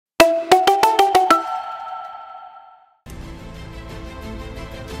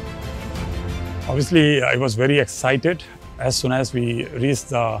Obviously, I was very excited as soon as we reached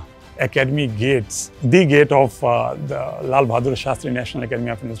the academy gates, the gate of the Lal Bahadur Shastri National Academy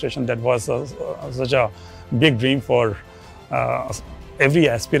of Administration. That was such a big dream for every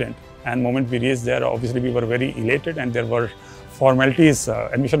aspirant. And the moment we reached there, obviously we were very elated, and there were formalities,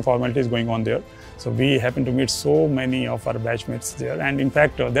 admission formalities going on there. So we happened to meet so many of our batchmates there, and in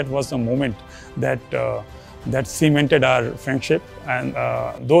fact, that was the moment that that cemented our friendship, and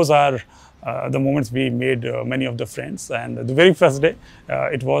those are the moments we made many of the friends. And the very first day,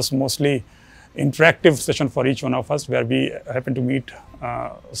 it was mostly interactive session for each one of us, where we happened to meet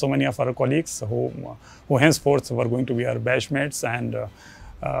so many of our colleagues who henceforth were going to be our batchmates and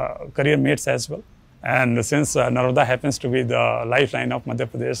career mates as well. And since Naroda happens to be the lifeline of Madhya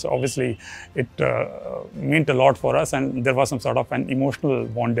Pradesh, obviously it meant a lot for us, and there was some sort of an emotional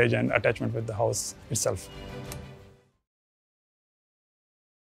bondage and attachment with the house itself.